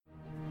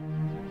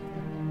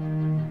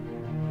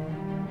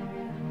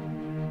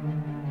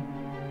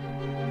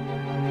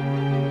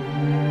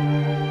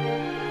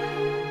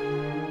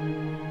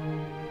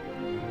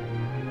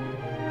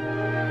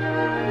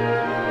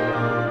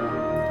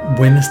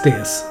Buenos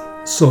días,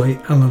 soy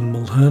Alan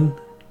Mulhern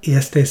y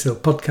este es el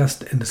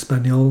podcast en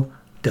español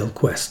del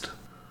Quest.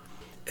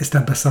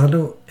 Está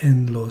basado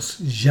en los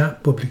ya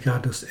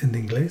publicados en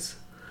inglés.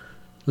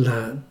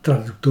 La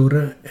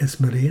traductora es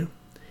María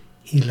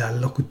y la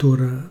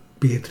locutora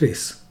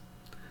Beatriz.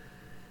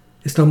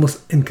 Estamos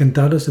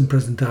encantados en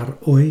presentar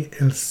hoy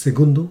el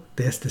segundo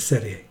de esta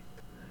serie.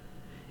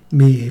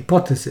 Mi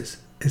hipótesis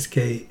es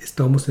que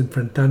estamos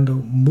enfrentando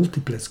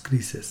múltiples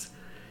crisis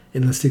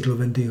en el siglo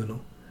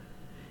XXI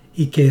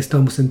y que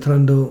estamos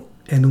entrando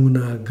en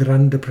una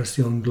gran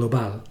depresión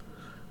global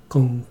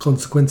con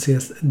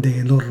consecuencias de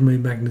enorme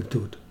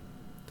magnitud.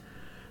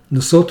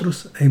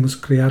 Nosotros hemos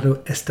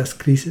creado estas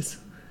crisis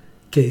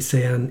que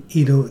se han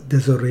ido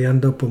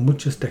desarrollando por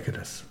muchas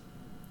décadas.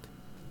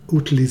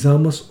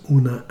 Utilizamos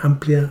una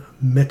amplia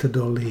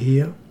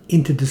metodología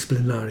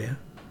interdisciplinaria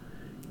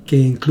que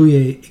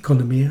incluye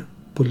economía,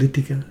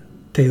 política,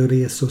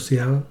 teoría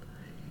social,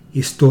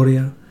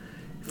 historia,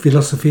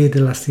 filosofía de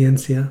la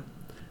ciencia,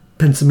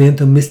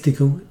 pensamiento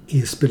místico y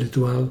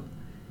espiritual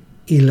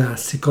y la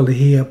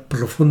psicología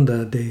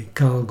profunda de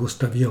Carl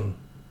Gustav Jung.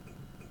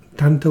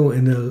 Tanto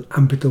en el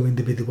ámbito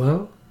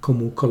individual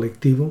como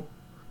colectivo,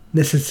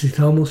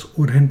 necesitamos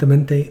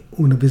urgentemente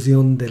una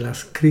visión de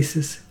las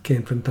crisis que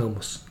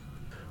enfrentamos,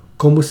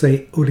 cómo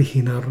se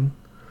originaron,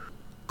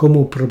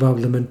 cómo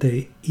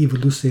probablemente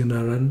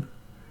evolucionarán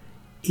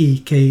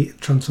y qué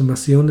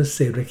transformaciones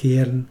se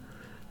requieren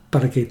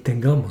para que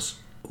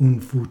tengamos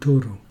un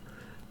futuro.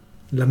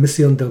 La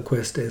misión del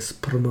Quest es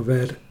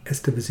promover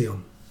esta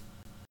visión.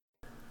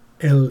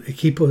 El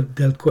equipo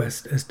del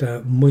Quest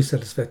está muy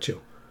satisfecho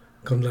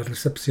con la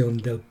recepción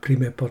del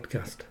primer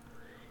podcast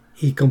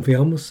y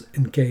confiamos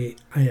en que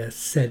haya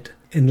sed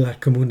en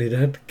la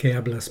comunidad que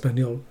habla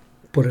español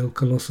por el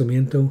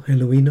conocimiento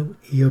genuino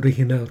y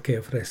original que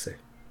ofrece.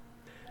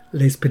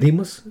 Les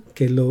pedimos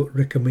que lo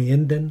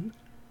recomienden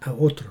a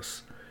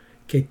otros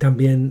que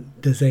también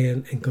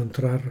desean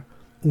encontrar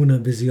una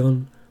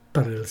visión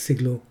para el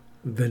siglo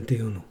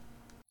XXI.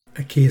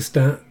 Aquí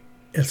está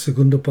el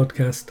segundo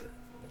podcast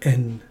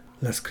en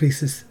las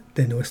crisis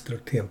de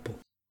nuestro tiempo.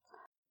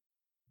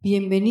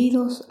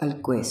 Bienvenidos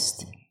al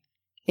Quest.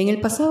 En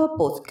el pasado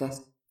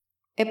podcast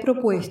he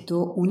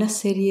propuesto una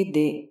serie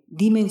de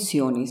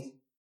dimensiones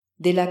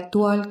de la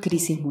actual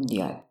crisis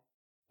mundial.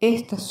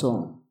 Estas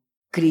son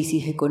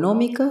crisis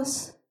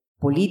económicas,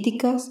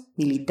 políticas,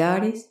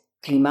 militares,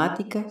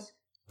 climáticas,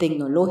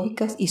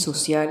 tecnológicas y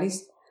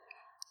sociales,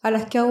 a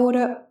las que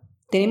ahora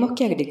tenemos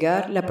que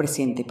agregar la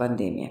presente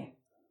pandemia.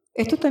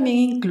 Esto también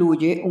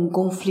incluye un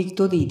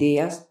conflicto de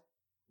ideas,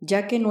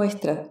 ya que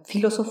nuestras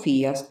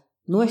filosofías,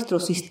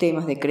 nuestros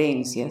sistemas de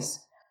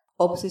creencias,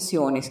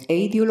 obsesiones e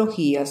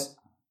ideologías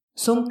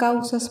son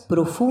causas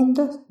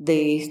profundas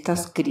de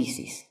estas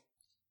crisis.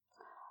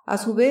 A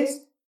su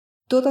vez,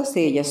 todas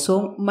ellas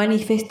son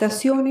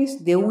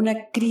manifestaciones de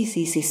una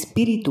crisis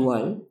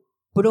espiritual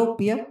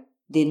propia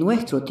de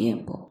nuestro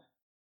tiempo.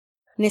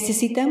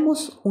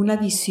 Necesitamos una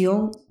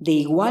visión de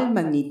igual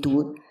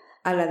magnitud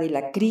a la de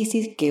la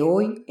crisis que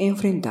hoy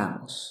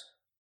enfrentamos.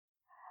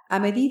 A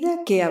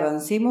medida que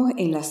avancemos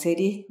en la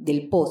serie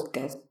del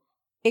podcast,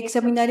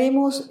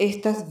 examinaremos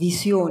estas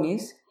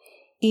visiones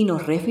y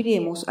nos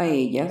referiremos a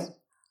ellas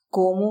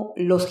como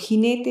los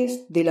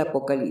jinetes del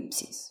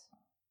Apocalipsis.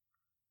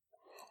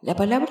 La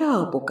palabra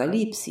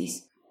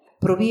Apocalipsis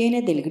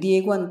proviene del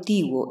griego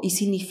antiguo y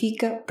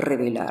significa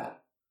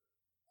revelar.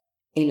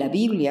 En la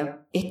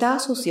Biblia está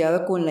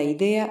asociada con la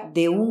idea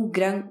de un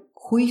gran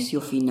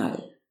juicio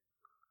final.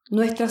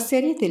 Nuestra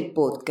serie del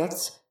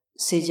podcast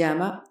se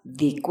llama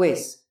The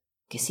Quest,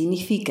 que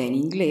significa en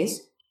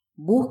inglés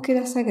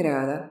búsqueda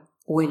sagrada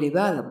o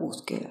elevada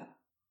búsqueda.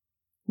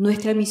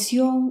 Nuestra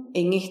misión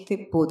en este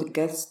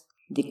podcast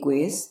The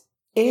Quest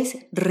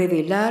es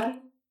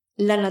revelar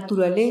la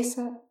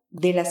naturaleza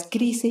de las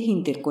crisis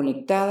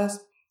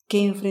interconectadas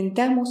que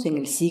enfrentamos en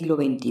el siglo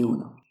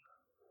XXI.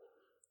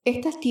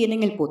 Estas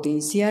tienen el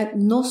potencial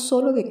no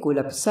solo de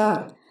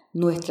colapsar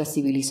nuestra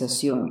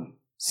civilización,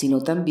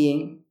 sino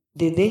también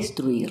de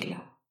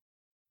destruirla.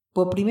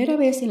 Por primera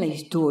vez en la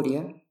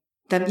historia,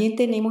 también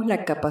tenemos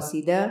la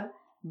capacidad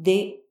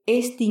de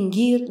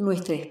extinguir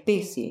nuestra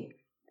especie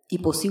y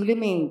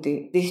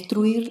posiblemente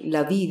destruir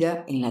la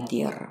vida en la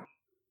Tierra.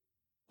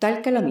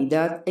 Tal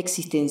calamidad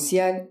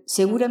existencial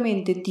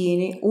seguramente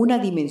tiene una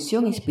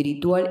dimensión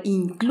espiritual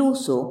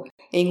incluso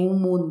en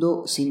un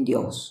mundo sin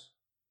Dios.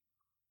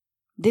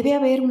 Debe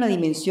haber una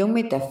dimensión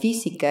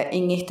metafísica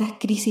en estas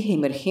crisis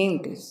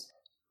emergentes.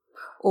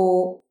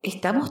 ¿O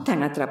estamos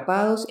tan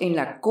atrapados en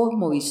la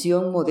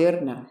cosmovisión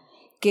moderna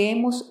que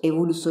hemos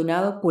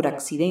evolucionado por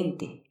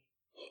accidente,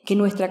 que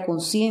nuestra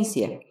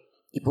conciencia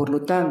y por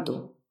lo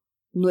tanto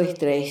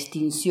nuestra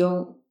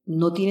extinción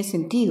no tiene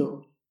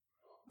sentido?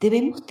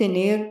 Debemos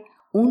tener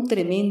un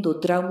tremendo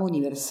trauma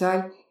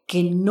universal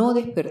que no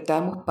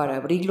despertamos para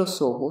abrir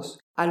los ojos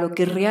a lo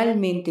que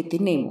realmente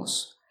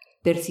tenemos,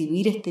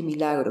 percibir este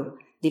milagro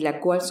de la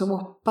cual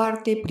somos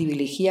parte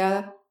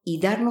privilegiada y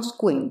darnos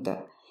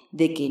cuenta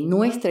de que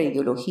nuestra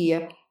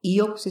ideología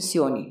y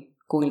obsesiones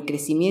con el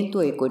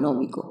crecimiento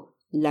económico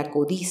la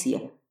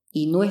codicia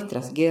y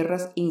nuestras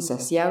guerras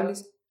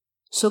insaciables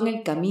son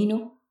el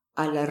camino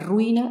a la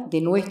ruina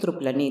de nuestro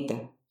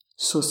planeta,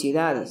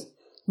 sociedades,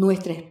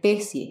 nuestra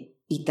especie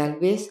y tal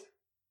vez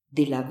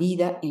de la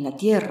vida en la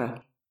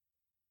Tierra.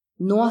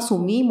 No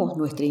asumimos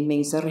nuestra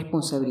inmensa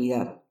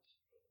responsabilidad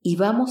y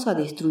vamos a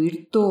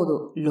destruir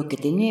todo lo que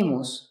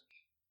tenemos.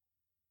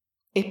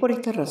 Es por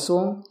esta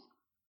razón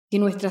que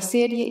nuestra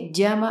serie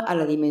llama a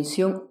la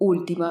dimensión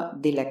última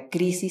de la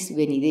crisis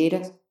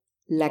venideras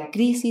la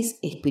crisis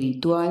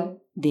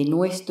espiritual de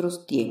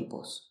nuestros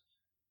tiempos.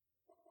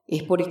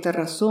 Es por esta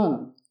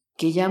razón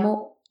que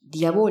llamo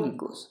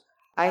diabólicos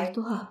a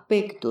estos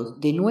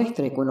aspectos de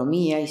nuestra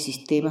economía y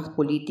sistemas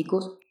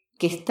políticos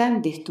que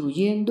están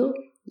destruyendo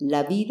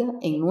la vida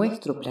en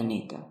nuestro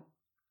planeta.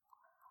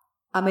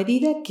 A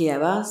medida que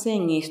avance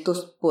en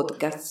estos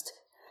podcasts,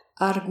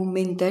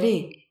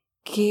 argumentaré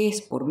que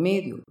es por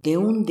medio de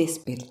un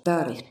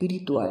despertar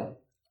espiritual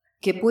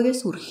que puede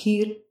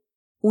surgir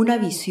una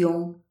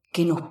visión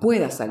que nos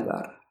pueda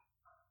salvar.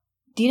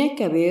 Tiene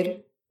que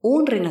haber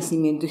un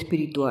renacimiento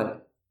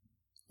espiritual.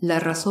 La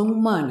razón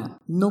humana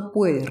no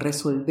puede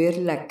resolver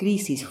la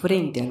crisis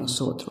frente a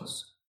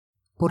nosotros.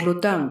 Por lo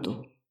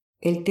tanto,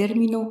 el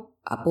término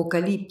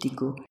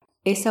apocalíptico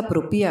es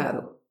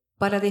apropiado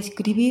para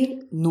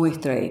describir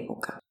nuestra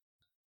época.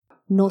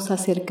 Nos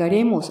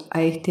acercaremos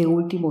a este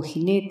último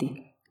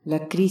jinete,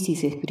 la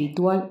crisis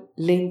espiritual,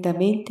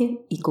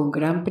 lentamente y con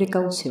gran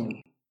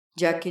precaución,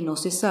 ya que no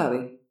se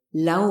sabe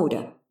la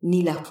hora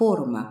ni la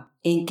forma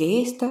en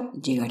que ésta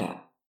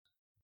llegará.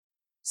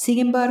 Sin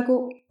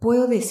embargo,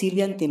 puedo decir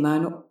de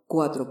antemano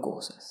 4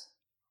 cosas.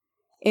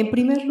 En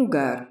primer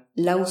lugar,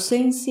 la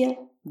ausencia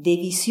de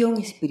visión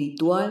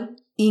espiritual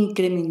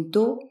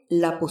incrementó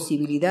la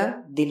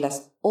posibilidad de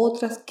las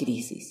otras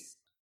crisis.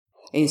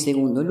 En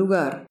segundo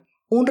lugar,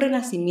 un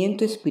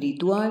renacimiento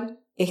espiritual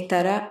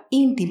estará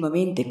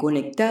íntimamente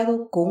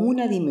conectado con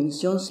una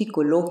dimensión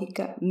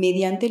psicológica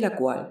mediante la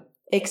cual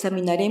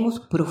examinaremos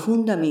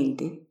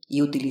profundamente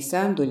y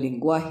utilizando el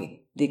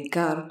lenguaje de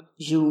Carl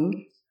Jung,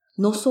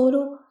 no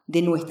solo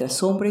de nuestra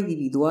sombra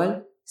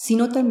individual,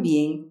 sino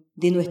también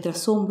de nuestra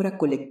sombra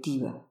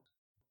colectiva,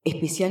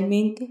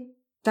 especialmente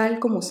tal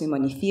como se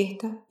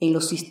manifiesta en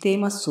los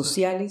sistemas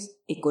sociales,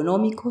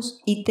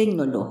 económicos y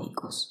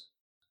tecnológicos.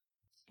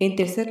 En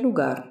tercer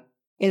lugar,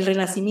 el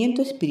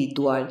renacimiento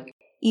espiritual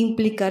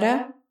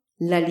implicará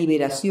la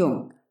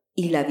liberación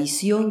y la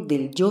visión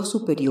del yo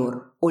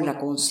superior o la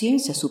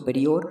conciencia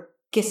superior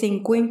que se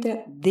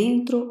encuentra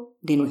dentro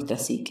de nuestra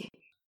psique.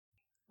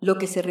 Lo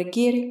que se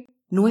requiere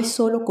no es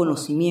solo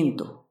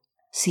conocimiento,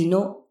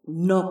 sino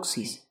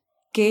gnosis,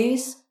 que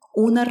es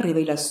una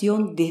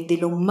revelación desde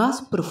lo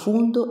más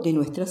profundo de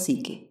nuestra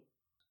psique.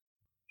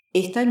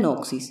 Esta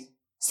gnosis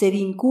se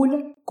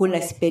vincula con la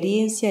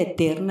experiencia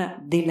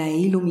eterna de la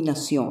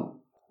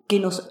iluminación, que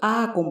nos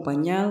ha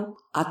acompañado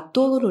a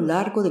todo lo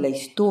largo de la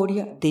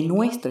historia de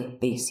nuestra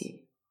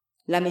especie,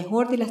 la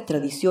mejor de las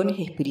tradiciones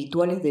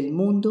espirituales del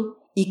mundo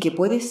y que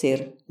puede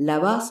ser la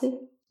base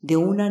de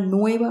una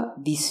nueva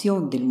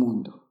visión del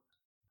mundo.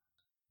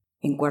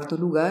 En cuarto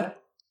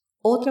lugar,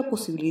 otra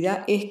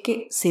posibilidad es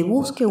que se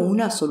busque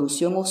una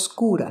solución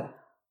oscura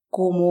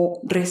como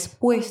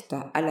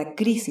respuesta a la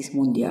crisis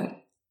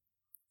mundial.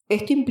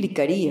 Esto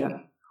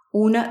implicaría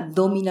una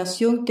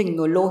dominación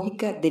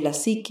tecnológica de la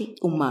psique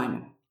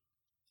humana,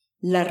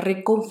 la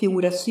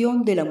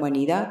reconfiguración de la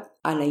humanidad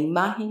a la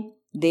imagen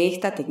de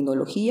esta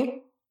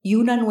tecnología y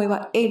una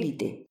nueva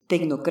élite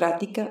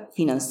tecnocrática,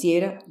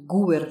 financiera,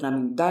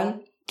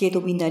 gubernamental que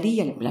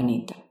dominaría el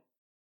planeta.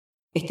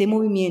 Este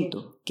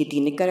movimiento, que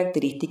tiene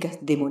características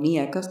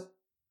demoníacas,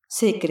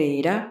 se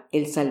creerá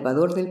el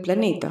salvador del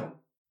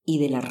planeta y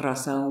de la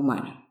raza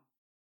humana.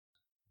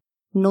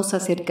 Nos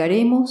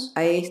acercaremos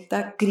a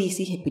esta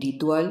crisis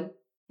espiritual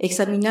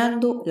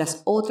examinando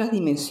las otras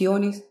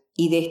dimensiones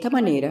y de esta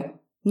manera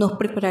nos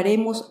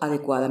prepararemos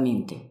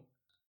adecuadamente.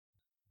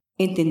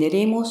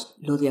 Entenderemos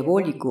lo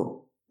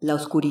diabólico, la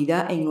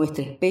oscuridad en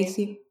nuestra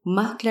especie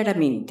más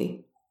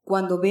claramente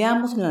cuando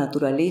veamos la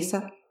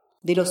naturaleza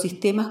de los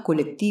sistemas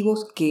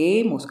colectivos que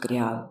hemos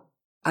creado.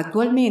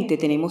 Actualmente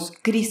tenemos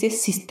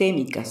crisis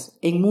sistémicas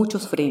en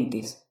muchos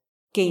frentes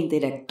que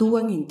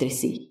interactúan entre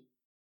sí.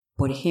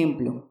 Por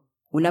ejemplo,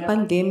 una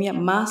pandemia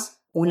más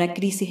una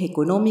crisis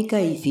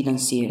económica y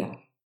financiera.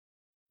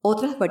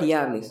 Otras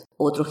variables,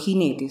 otros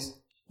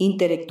jinetes,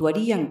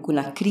 interactuarían con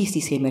las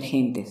crisis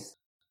emergentes.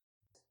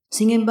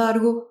 Sin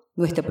embargo,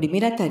 nuestra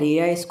primera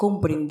tarea es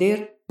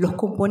comprender los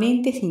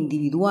componentes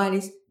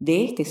individuales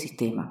de este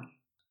sistema.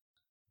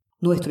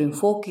 Nuestro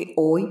enfoque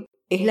hoy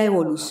es la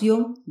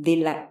evolución de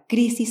la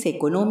crisis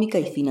económica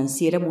y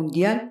financiera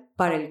mundial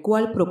para el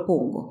cual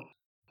propongo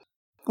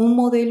un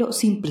modelo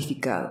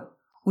simplificado,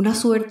 una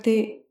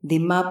suerte de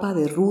mapa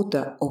de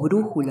ruta o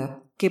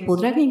brújula que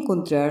podrán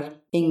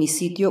encontrar en mi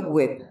sitio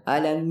web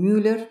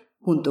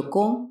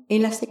alanmuller.com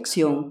en la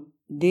sección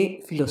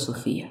de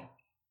filosofía.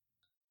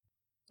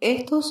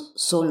 Estos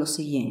son los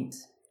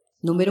siguientes.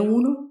 Número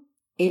 1,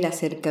 el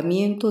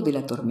acercamiento de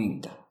la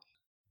tormenta.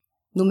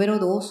 Número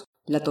 2,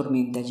 la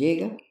tormenta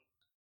llega.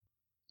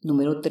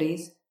 Número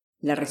 3,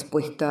 la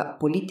respuesta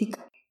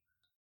política.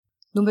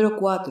 Número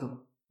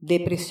 4,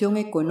 depresión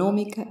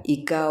económica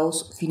y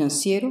caos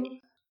financiero.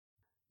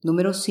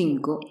 Número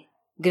 5,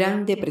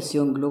 Gran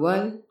Depresión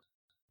global.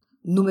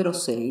 Número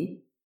 6,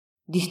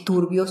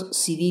 disturbios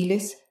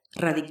civiles,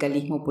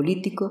 radicalismo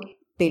político,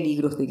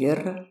 peligros de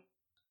guerra.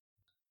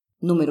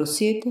 Número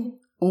 7,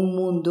 un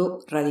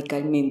mundo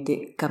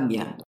radicalmente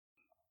cambiando.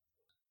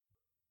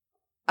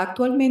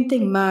 Actualmente,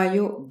 en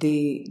mayo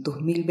de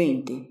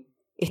 2020,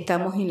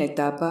 estamos en la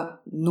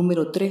etapa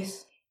número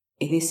 3,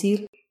 es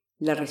decir,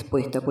 la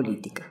respuesta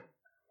política.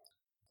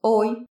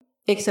 Hoy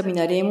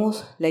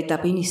examinaremos la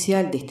etapa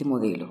inicial de este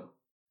modelo,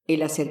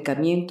 el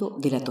acercamiento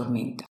de la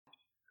tormenta.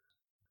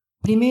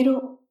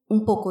 Primero,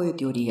 un poco de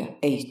teoría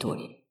e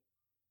historia.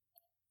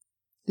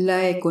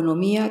 La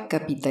economía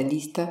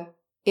capitalista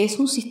es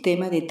un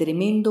sistema de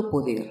tremendo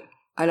poder,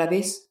 a la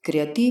vez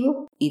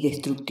creativo y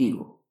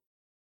destructivo.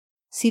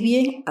 Si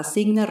bien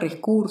asigna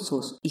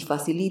recursos y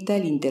facilita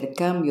el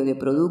intercambio de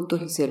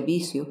productos y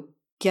servicios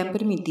que han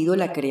permitido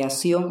la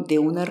creación de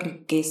una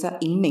riqueza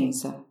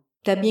inmensa,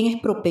 también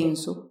es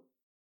propenso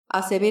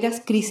a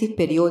severas crisis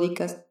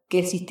periódicas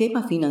que el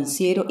sistema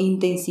financiero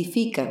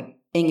intensifica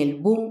en el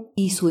boom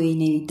y su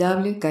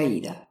inevitable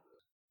caída.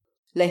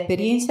 La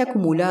experiencia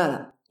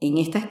acumulada en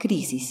estas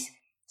crisis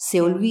se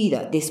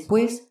olvida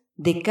después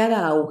de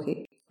cada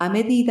auge a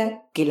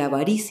medida que la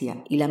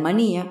avaricia y la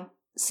manía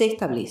se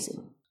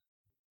establecen.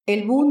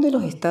 El boom de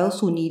los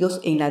Estados Unidos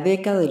en la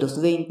década de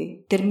los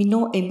 20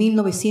 terminó en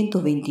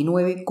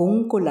 1929 con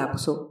un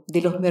colapso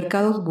de los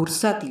mercados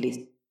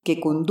bursátiles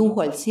que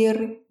condujo al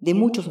cierre de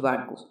muchos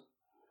bancos,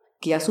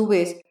 que a su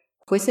vez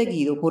fue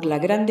seguido por la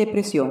Gran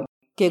Depresión,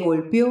 que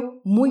golpeó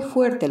muy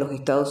fuerte a los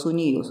Estados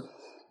Unidos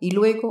y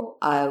luego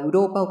a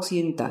Europa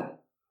Occidental.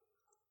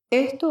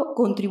 Esto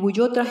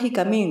contribuyó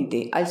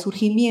trágicamente al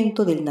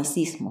surgimiento del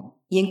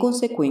nazismo y, en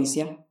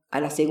consecuencia,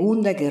 a la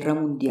Segunda Guerra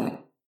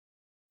Mundial.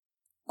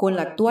 Con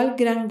la actual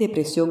Gran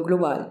Depresión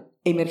global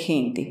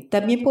emergente,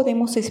 también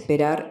podemos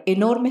esperar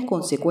enormes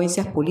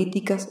consecuencias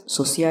políticas,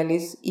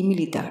 sociales y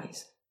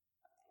militares.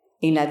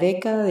 En la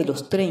década de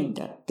los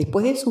 30,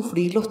 después de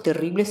sufrir los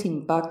terribles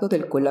impactos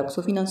del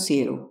colapso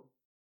financiero,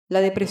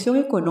 la depresión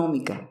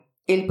económica,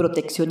 el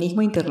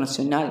proteccionismo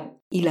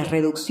internacional y las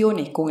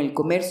reducciones con el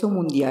comercio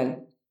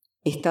mundial,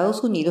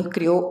 Estados Unidos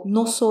creó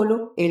no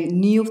solo el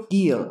New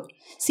Deal,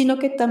 sino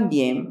que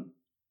también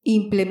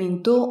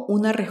implementó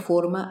una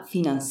reforma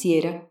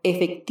financiera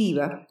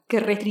efectiva que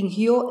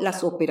restringió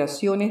las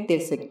operaciones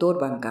del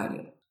sector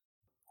bancario.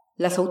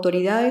 Las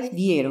autoridades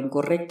vieron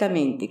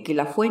correctamente que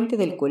la fuente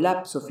del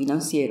colapso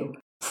financiero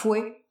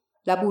fue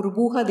la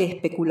burbuja de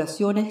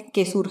especulaciones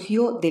que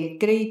surgió del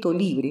crédito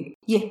libre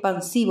y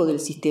expansivo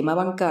del sistema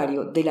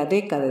bancario de la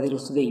década de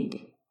los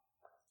 20.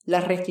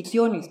 Las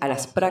restricciones a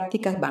las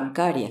prácticas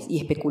bancarias y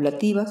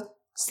especulativas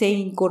se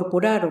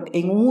incorporaron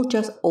en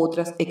muchas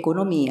otras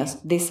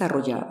economías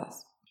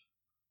desarrolladas.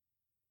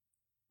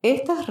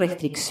 Estas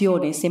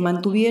restricciones se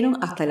mantuvieron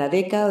hasta la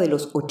década de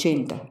los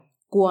 80,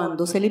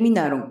 cuando se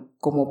eliminaron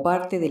como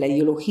parte de la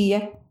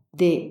ideología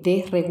de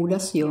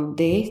desregulación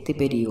de este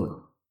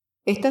periodo.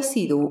 Esta ha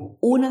sido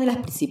una de las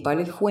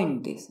principales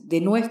fuentes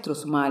de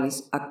nuestros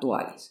males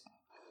actuales.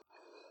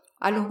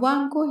 A los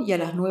bancos y a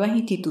las nuevas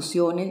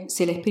instituciones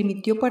se les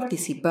permitió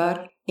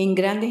participar en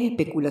grandes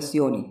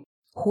especulaciones,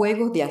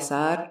 juegos de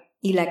azar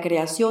y la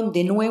creación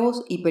de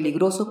nuevos y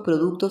peligrosos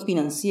productos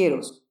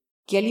financieros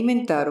que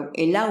alimentaron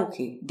el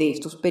auge de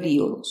estos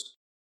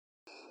periodos.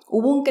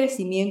 Hubo un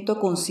crecimiento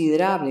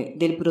considerable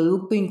del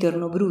Producto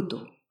Interno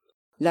Bruto.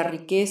 La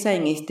riqueza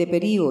en este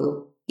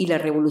periodo y la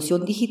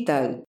revolución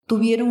digital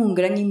tuvieron un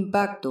gran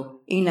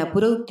impacto en la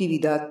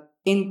productividad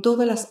en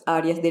todas las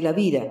áreas de la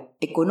vida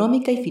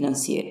económica y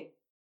financiera.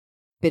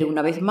 Pero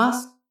una vez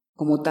más,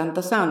 como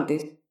tantas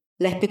antes,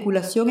 la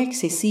especulación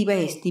excesiva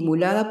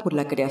estimulada por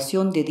la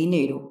creación de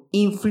dinero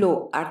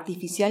infló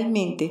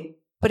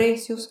artificialmente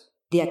precios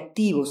de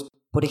activos,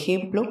 por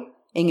ejemplo,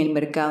 en el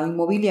mercado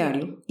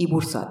inmobiliario y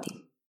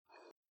bursátil.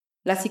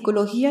 La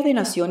psicología de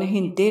naciones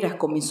enteras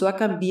comenzó a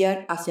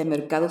cambiar hacia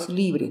mercados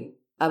libres,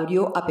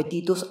 abrió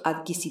apetitos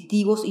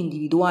adquisitivos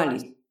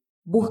individuales,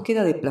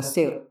 búsqueda de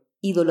placer,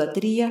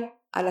 idolatría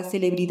a las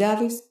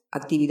celebridades,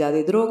 actividad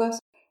de drogas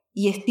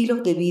y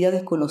estilos de vida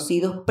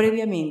desconocidos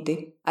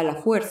previamente a la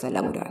fuerza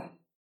laboral.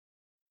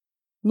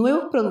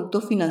 Nuevos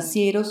productos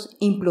financieros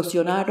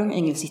implosionaron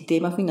en el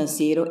sistema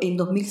financiero en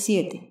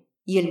 2007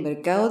 y el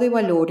mercado de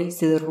valores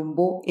se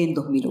derrumbó en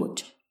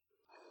 2008.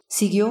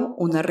 Siguió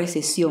una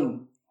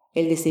recesión.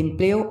 El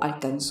desempleo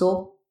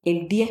alcanzó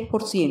el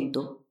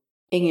 10%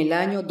 en el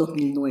año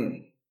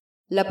 2009.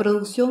 La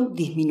producción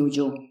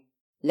disminuyó.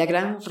 La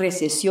gran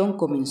recesión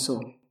comenzó.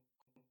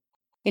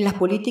 En las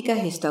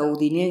políticas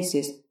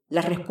estadounidenses,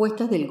 las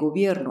respuestas del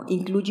gobierno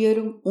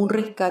incluyeron un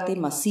rescate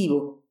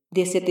masivo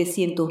de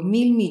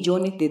 $700.000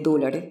 millones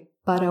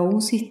para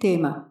un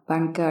sistema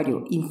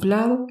bancario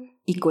inflado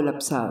y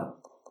colapsado,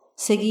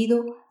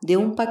 seguido de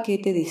un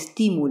paquete de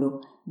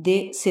estímulo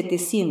de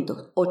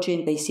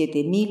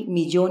 $787.000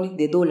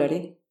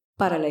 millones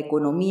para la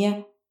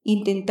economía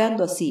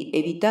intentando así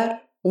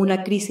evitar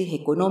una crisis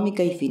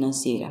económica y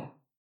financiera.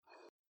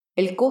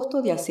 El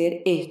costo de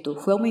hacer esto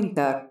fue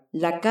aumentar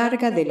la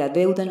carga de la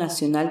deuda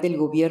nacional del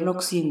gobierno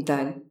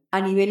occidental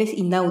a niveles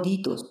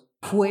inauditos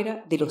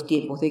fuera de los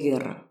tiempos de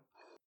guerra.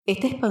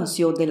 Esta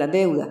expansión de la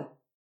deuda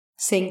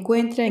se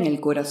encuentra en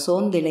el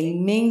corazón de la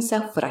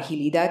inmensa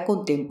fragilidad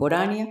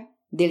contemporánea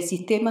del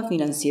sistema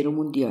financiero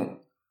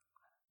mundial.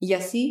 Y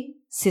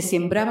así se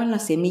sembraban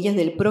las semillas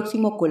del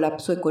próximo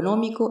colapso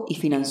económico y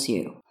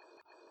financiero.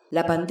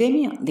 La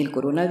pandemia del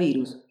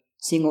coronavirus,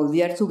 sin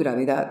obviar su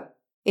gravedad,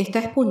 está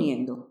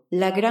exponiendo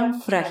la gran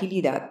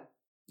fragilidad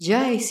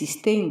ya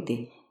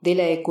existente de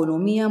la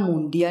economía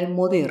mundial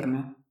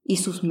moderna y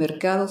sus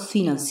mercados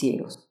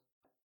financieros.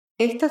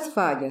 Estas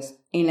fallas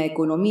en la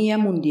economía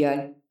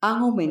mundial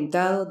han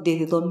aumentado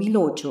desde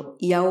 2008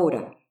 y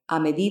ahora, a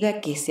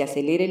medida que se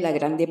acelere la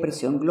Gran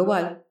Depresión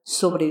global,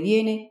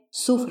 sobreviene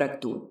su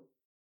fractura.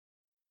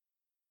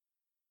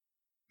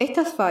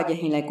 Estas fallas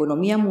en la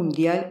economía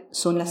mundial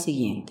son las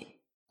siguientes.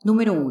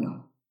 Número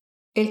 1.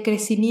 El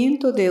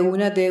crecimiento de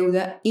una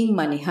deuda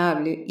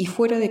inmanejable y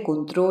fuera de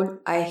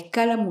control a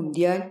escala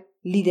mundial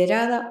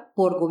liderada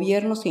por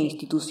gobiernos e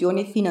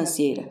instituciones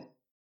financieras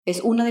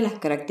es una de las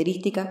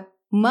características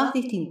más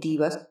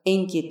distintivas e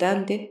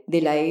inquietantes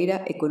de la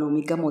era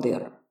económica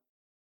moderna.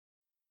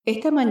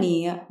 Esta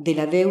manía de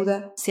la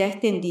deuda se ha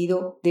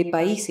extendido de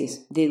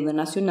países de deuda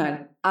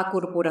nacional a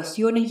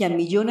corporaciones y a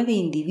millones de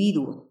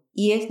individuos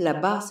y es la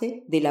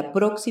base de la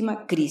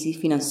próxima crisis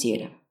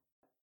financiera.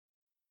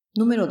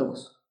 Número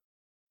 2.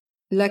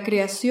 La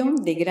creación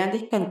de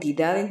grandes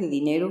cantidades de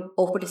dinero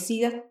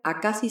ofrecidas a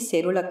casi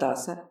cero la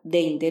tasa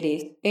de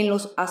interés en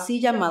los así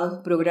llamados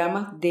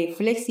programas de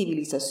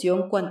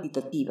flexibilización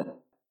cuantitativa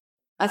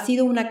ha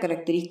sido una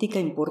característica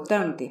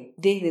importante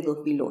desde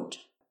 2008.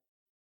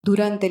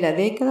 Durante la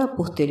década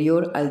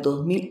posterior al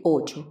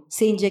 2008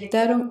 se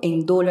inyectaron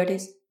en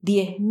dólares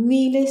 10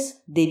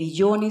 miles de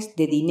billones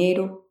de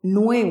dinero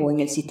nuevo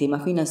en el sistema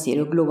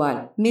financiero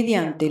global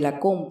mediante la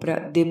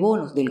compra de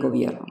bonos del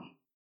gobierno.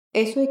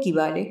 Eso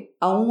equivale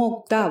a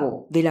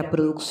 1/8 de la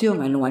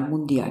producción anual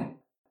mundial.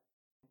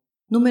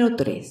 Número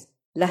 3.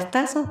 Las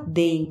tasas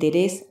de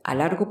interés a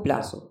largo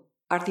plazo,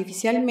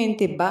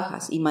 artificialmente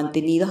bajas y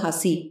mantenidas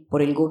así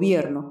por el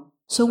gobierno,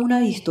 son una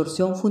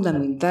distorsión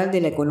fundamental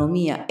de la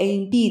economía e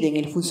impiden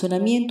el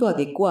funcionamiento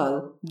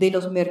adecuado de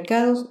los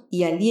mercados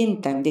y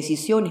alientan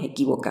decisiones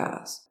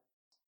equivocadas.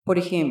 Por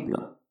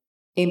ejemplo,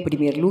 en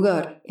primer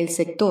lugar, el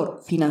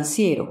sector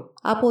financiero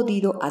ha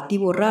podido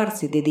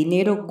atiborrarse de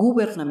dinero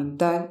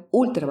gubernamental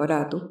ultra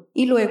barato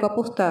y luego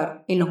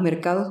apostar en los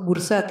mercados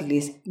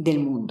bursátiles del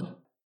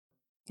mundo.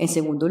 En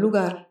segundo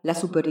lugar, la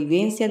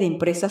supervivencia de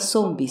empresas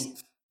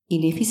zombies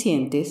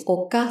ineficientes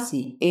o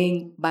casi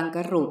en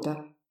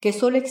bancarrota que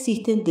solo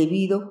existen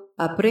debido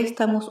a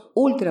préstamos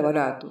ultra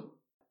baratos.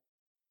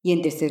 Y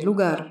en tercer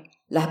lugar,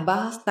 las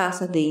bajas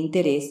tasas de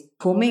interés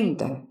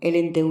fomentan el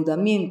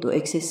endeudamiento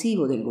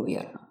excesivo del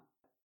gobierno.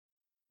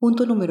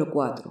 Punto número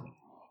 4.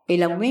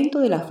 El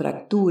aumento de la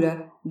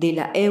fractura de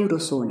la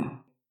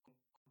eurozona.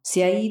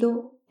 Se ha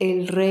ido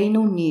el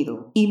Reino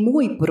Unido y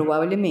muy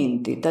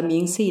probablemente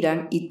también se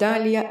irán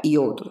Italia y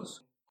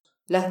otros.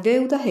 Las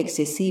deudas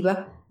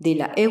excesivas de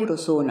la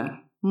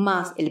eurozona,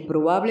 más el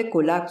probable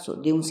colapso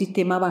de un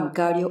sistema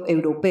bancario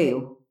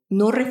europeo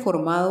no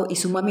reformado y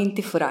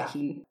sumamente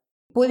frágil,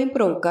 pueden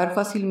provocar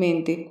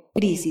fácilmente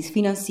crisis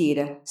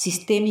financiera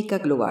sistémica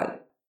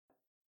global.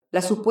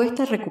 La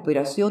supuesta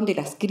recuperación de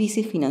las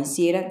crisis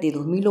financieras de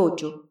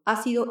 2008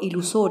 ha sido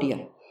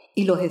ilusoria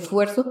y los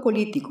esfuerzos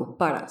políticos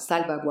para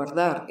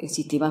salvaguardar el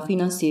sistema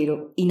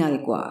financiero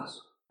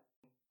inadecuados.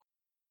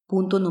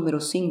 Punto número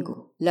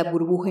 5. La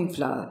burbuja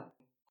inflada.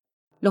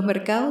 Los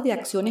mercados de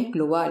acciones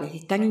globales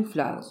están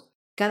inflados,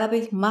 cada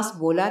vez más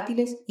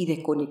volátiles y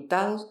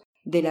desconectados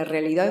de la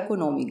realidad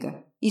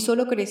económica y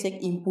solo crecen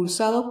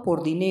impulsados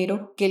por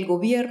dinero que el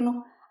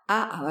gobierno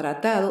ha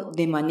abaratado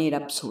de manera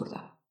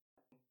absurda.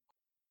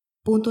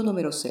 Punto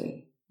número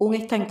 6. Un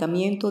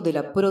estancamiento de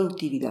la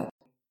productividad.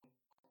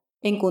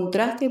 En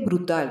contraste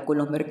brutal con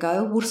los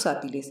mercados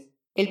bursátiles,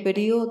 el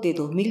periodo de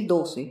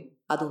 2012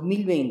 a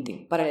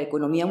 2020 para la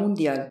economía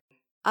mundial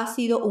ha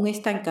sido un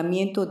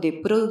estancamiento de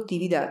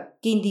productividad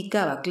que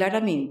indicaba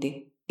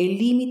claramente el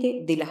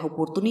límite de las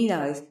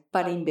oportunidades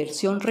para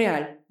inversión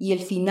real y el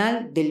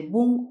final del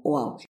boom o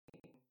auge.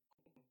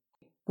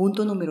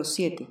 Punto número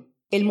 7.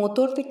 El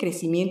motor de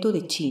crecimiento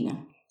de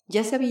China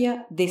ya se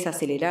había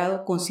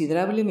desacelerado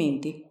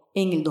considerablemente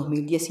en el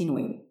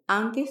 2019,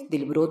 antes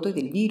del brote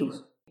del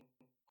virus.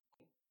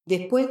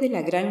 Después de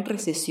la gran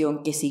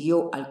recesión que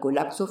siguió al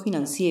colapso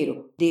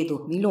financiero de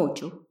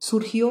 2008,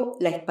 surgió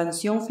la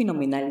expansión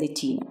fenomenal de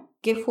China,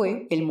 que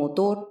fue el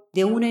motor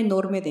de una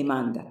enorme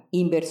demanda,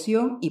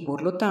 inversión y,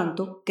 por lo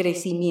tanto,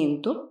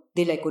 crecimiento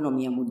de la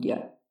economía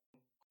mundial.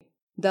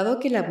 Dado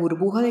que la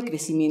burbuja de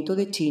crecimiento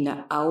de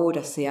China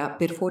ahora se ha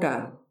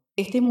perforado,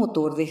 este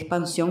motor de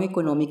expansión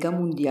económica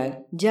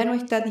mundial ya no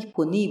está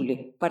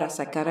disponible para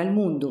sacar al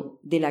mundo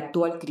de la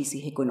actual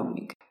crisis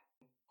económica.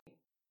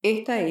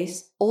 Esta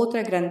es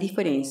otra gran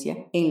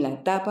diferencia en la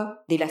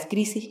etapa de la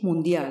crisis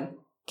mundial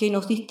que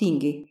nos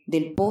distingue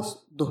del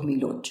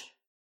post-2008.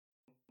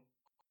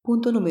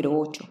 Punto número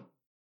 8.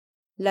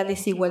 La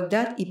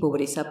desigualdad y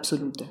pobreza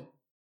absoluta.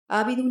 Ha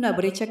habido una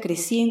brecha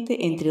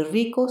creciente entre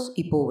ricos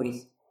y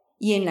pobres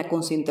y en la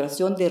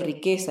concentración de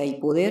riqueza y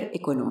poder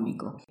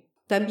económico.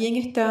 También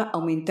está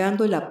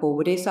aumentando la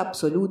pobreza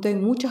absoluta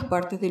en muchas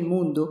partes del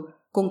mundo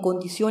con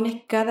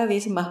condiciones cada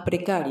vez más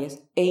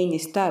precarias e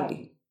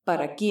inestables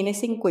para quienes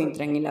se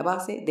encuentran en la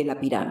base de la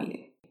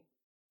pirámide.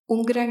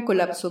 Un gran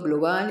colapso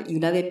global y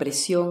una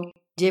depresión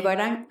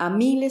llevarán a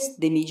miles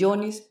de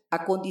millones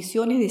a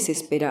condiciones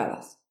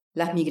desesperadas.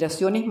 Las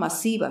migraciones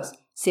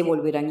masivas se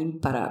volverán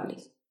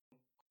imparables.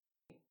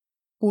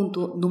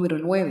 Punto número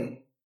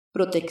 9.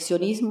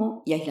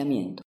 Proteccionismo y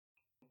aislamiento.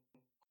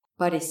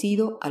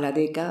 Parecido a la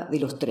década de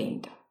los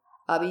 30.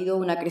 Ha habido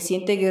una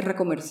creciente guerra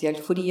comercial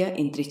fría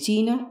entre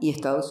China y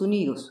Estados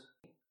Unidos.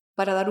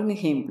 Para dar un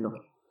ejemplo,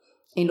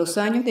 en los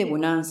años de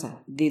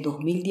bonanza de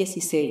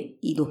 2016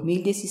 y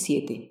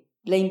 2017,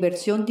 la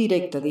inversión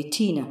directa de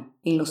China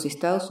en los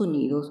Estados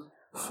Unidos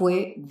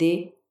fue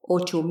de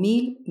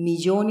 $8.000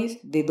 millones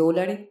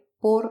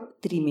por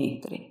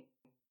trimestre.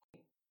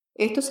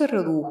 Esto se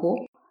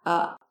redujo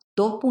a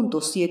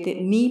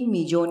 $2.7 mil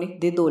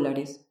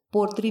millones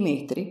por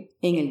trimestre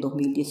en el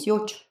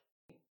 2018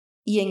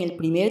 y en el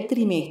primer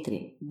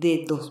trimestre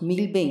de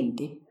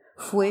 2020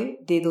 fue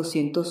de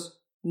 $200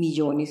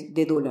 millones,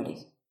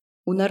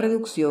 una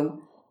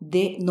reducción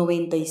de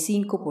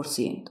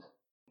 95%.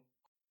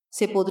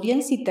 Se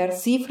podrían citar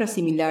cifras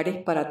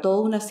similares para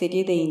toda una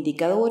serie de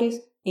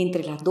indicadores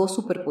entre las dos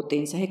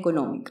superpotencias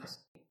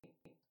económicas.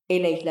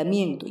 El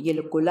aislamiento y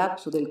el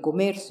colapso del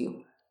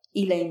comercio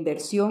y la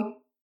inversión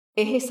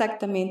es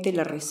exactamente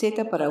la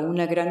receta para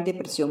una gran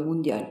depresión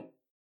mundial.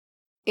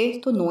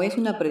 Esto no es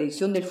una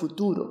predicción del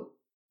futuro,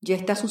 ya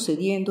está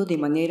sucediendo de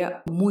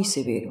manera muy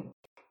severa.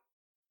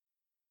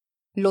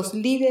 Los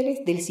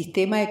líderes del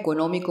sistema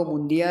económico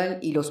mundial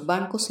y los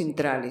bancos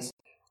centrales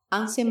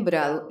han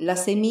sembrado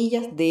las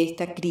semillas de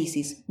esta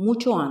crisis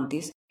mucho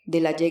antes de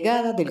la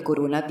llegada del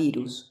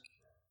coronavirus.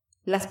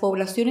 Las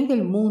poblaciones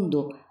del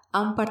mundo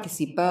han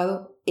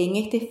participado en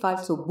este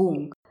falso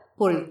boom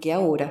por el que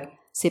ahora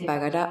se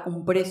pagará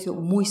un precio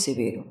muy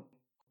severo.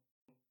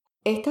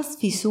 Estas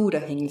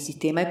fisuras en el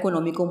sistema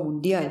económico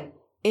mundial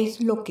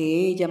es lo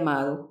que he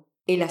llamado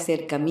el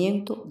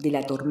acercamiento de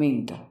la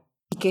tormenta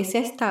y que se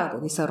ha estado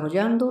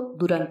desarrollando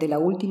durante la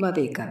última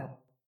década.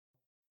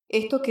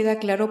 Esto queda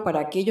claro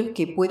para aquellos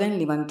que puedan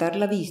levantar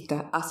la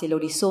vista hacia el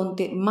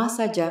horizonte más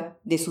allá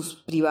de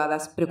sus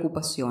privadas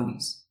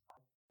preocupaciones.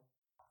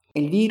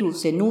 El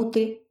virus se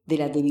nutre de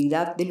la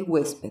debilidad del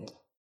huésped.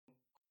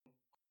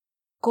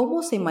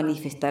 ¿Cómo se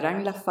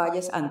manifestarán las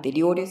fallas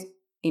anteriores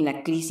en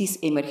la crisis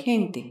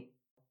emergente?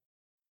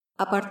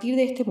 A partir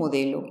de este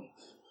modelo,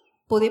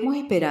 podemos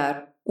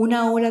esperar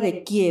una ola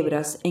de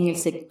quiebras en el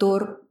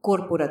sector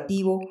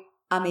corporativo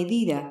a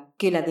medida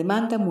que la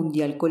demanda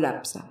mundial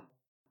colapsa,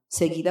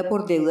 seguida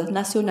por deudas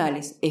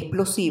nacionales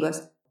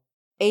explosivas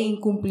e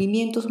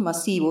incumplimientos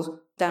masivos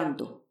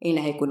tanto en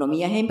las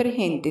economías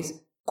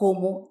emergentes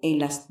como en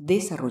las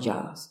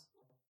desarrolladas.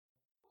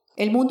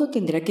 El mundo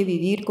tendrá que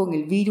vivir con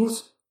el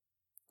virus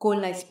con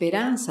la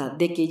esperanza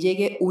de que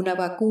llegue una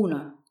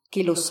vacuna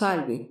que lo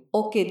salve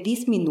o que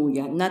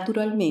disminuya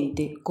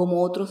naturalmente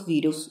como otros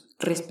virus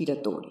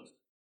respiratorios.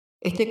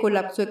 Este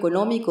colapso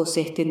económico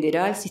se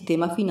extenderá al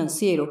sistema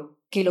financiero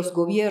que los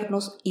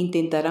gobiernos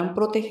intentarán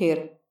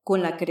proteger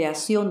con la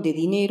creación de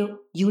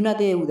dinero y una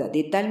deuda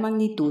de tal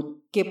magnitud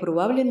que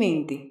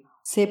probablemente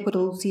se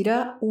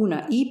producirá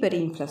una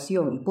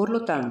hiperinflación y por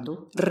lo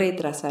tanto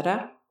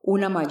retrasará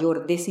una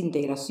mayor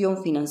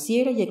desintegración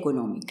financiera y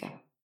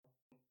económica.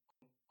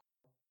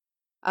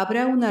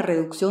 Habrá una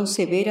reducción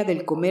severa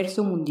del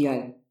comercio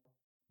mundial.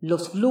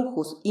 Los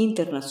flujos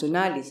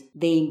internacionales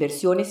de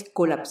inversiones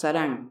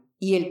colapsarán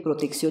y el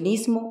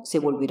proteccionismo se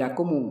volverá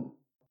común.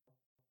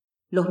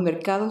 Los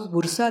mercados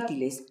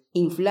bursátiles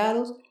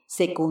inflados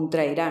se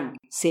contraerán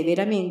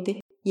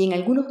severamente y en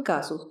algunos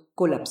casos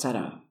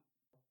colapsarán.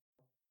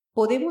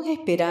 Podemos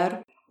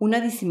esperar una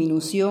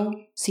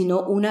disminución,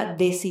 sino una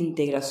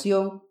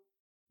desintegración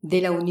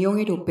de la Unión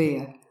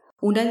Europea,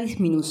 una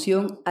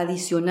disminución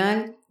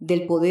adicional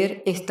del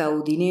poder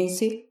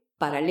estadounidense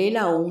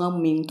paralela a un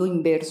aumento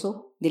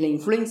inverso de la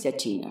influencia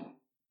china.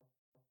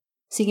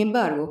 Sin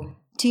embargo,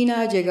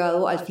 China ha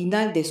llegado al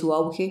final de su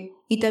auge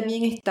y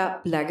también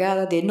está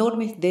plagada de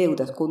enormes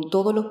deudas con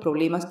todos los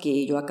problemas que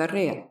ello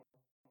acarrea.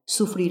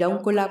 Sufrirá un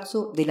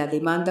colapso de la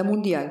demanda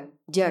mundial,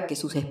 ya que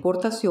sus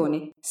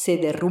exportaciones se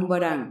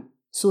derrumbarán,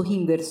 sus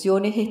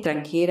inversiones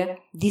extranjeras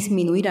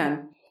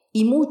disminuirán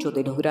y muchos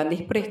de los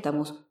grandes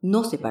préstamos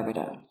no se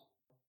pagarán.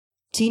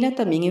 China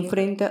también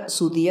enfrenta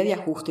su día de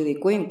ajuste de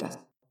cuentas,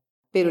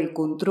 pero el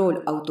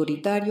control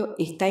autoritario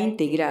está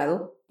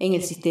integrado en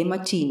el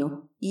sistema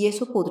chino y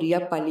eso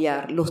podría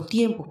paliar los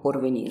tiempos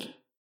por venir.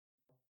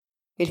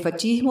 El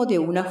fascismo, de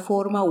una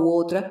forma u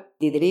otra,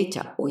 de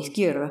derecha o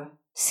izquierda,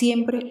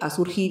 siempre ha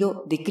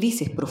surgido de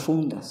crisis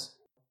profundas.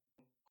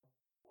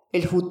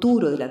 El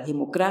futuro de las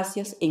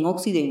democracias en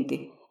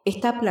Occidente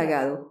está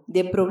plagado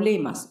de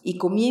problemas y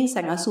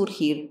comienzan a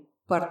surgir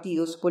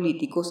partidos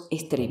políticos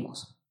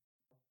extremos.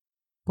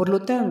 Por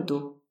lo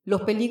tanto,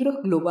 los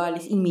peligros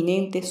globales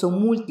inminentes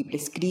son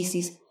múltiples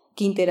crisis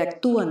que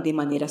interactúan de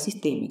manera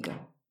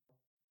sistémica.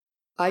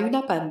 Hay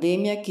una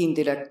pandemia que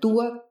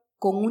interactúa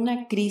con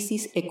una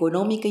crisis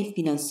económica y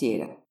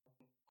financiera.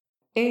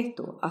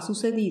 Esto ha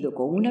sucedido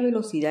con una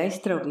velocidad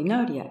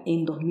extraordinaria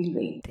en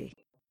 2020.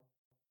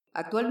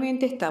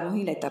 Actualmente estamos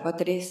en la etapa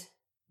 3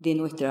 de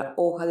nuestra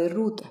hoja de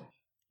ruta,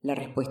 la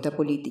respuesta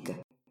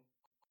política.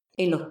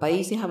 En los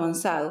países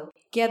avanzados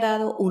que ha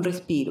dado un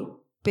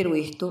respiro, pero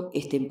esto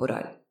es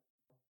temporal.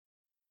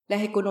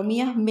 Las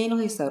economías menos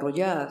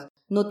desarrolladas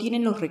no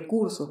tienen los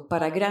recursos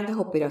para grandes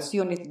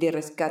operaciones de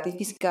rescate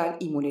fiscal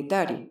y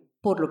monetario,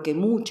 por lo que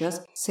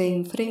muchas se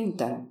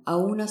enfrentan a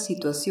una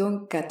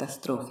situación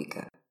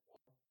catastrófica.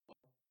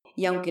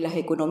 Y aunque las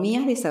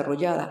economías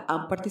desarrolladas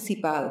han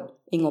participado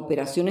en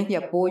operaciones de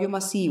apoyo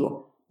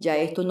masivo, ya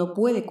esto no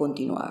puede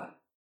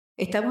continuar.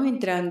 Estamos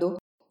entrando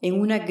en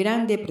una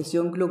gran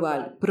depresión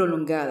global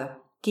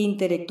prolongada que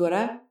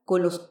interactuará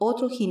con los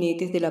otros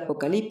jinetes del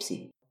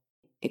apocalipsis: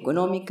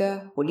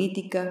 económica,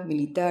 política,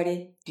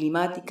 militares,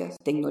 climáticas,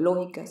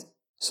 tecnológicas,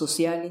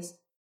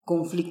 sociales,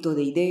 conflictos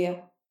de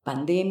ideas,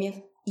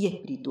 pandemias y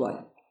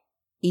espiritual,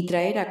 y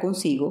traerá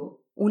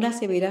consigo una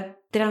severa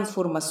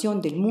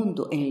transformación del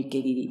mundo en el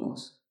que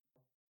vivimos.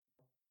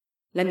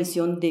 La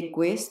misión de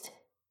Quest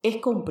es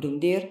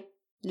comprender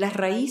las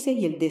raíces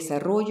y el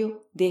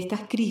desarrollo de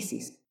estas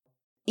crisis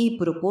y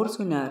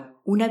proporcionar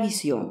una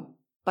visión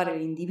para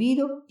el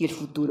individuo y el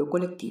futuro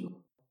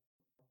colectivo.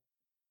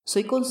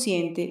 Soy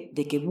consciente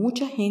de que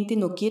mucha gente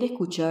no quiere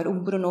escuchar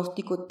un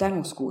pronóstico tan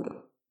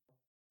oscuro,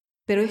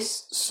 pero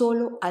es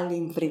solo al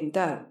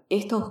enfrentar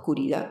esta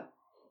oscuridad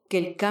que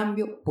el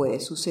cambio puede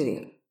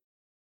suceder.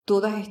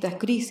 Todas estas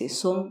crisis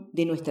son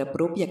de nuestra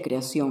propia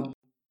creación.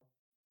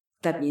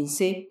 También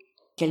sé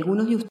que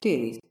algunos de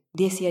ustedes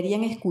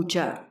desearían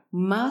escuchar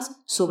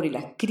más sobre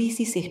la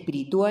crisis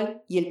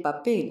espiritual y el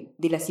papel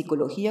de la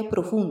psicología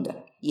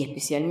profunda y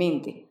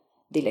especialmente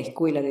de la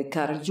escuela de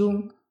Carl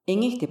Jung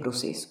en este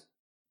proceso.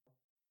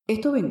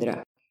 Esto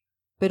vendrá,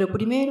 pero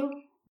primero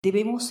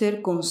debemos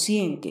ser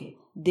conscientes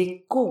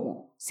de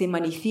cómo se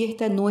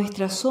manifiesta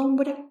nuestra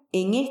sombra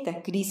en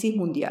esta crisis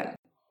mundial,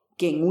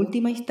 que en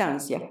última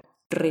instancia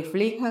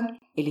reflejan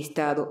el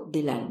estado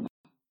del alma.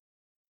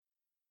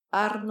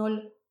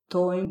 Arnold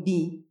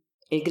Toynbee,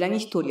 el gran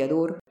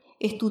historiador,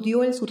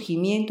 estudió el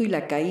surgimiento y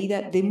la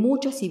caída de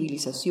muchas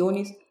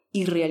civilizaciones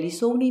y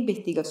realizó una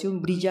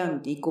investigación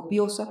brillante y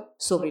copiosa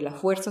sobre las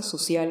fuerzas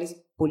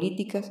sociales,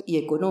 políticas y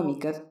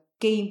económicas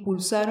que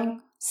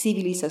impulsaron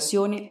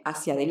civilizaciones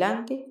hacia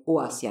adelante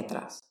o hacia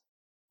atrás.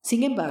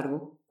 Sin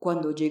embargo,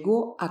 cuando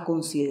llegó a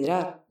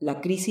considerar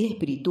la crisis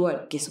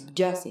espiritual que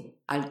subyace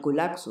al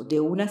colapso de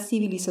una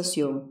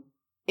civilización,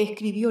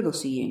 escribió lo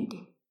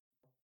siguiente: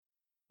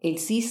 el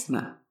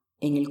cisma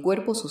en el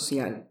cuerpo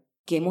social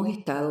que hemos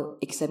estado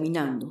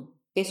examinando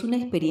es una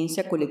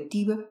experiencia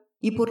colectiva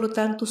y por lo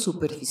tanto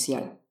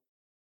superficial.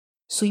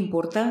 Su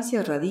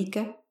importancia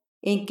radica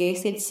en que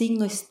es el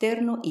signo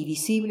externo y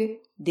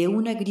visible de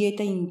una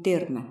grieta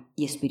interna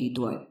y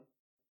espiritual.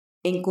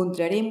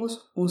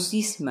 Encontraremos un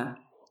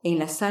cisma en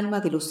las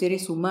almas de los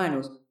seres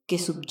humanos que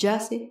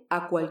subyace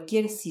a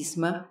cualquier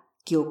cisma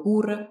que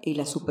ocurra en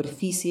la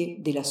superficie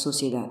de la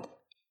sociedad.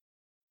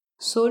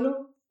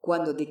 Solo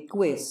cuando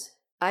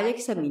Quest haya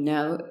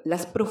examinado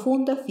las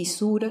profundas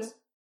fisuras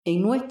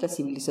en nuestra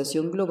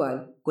civilización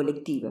global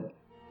colectiva,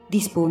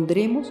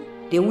 dispondremos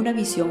de una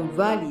visión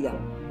válida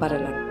para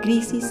la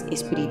crisis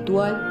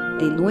espiritual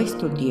de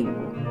nuestro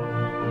tiempo.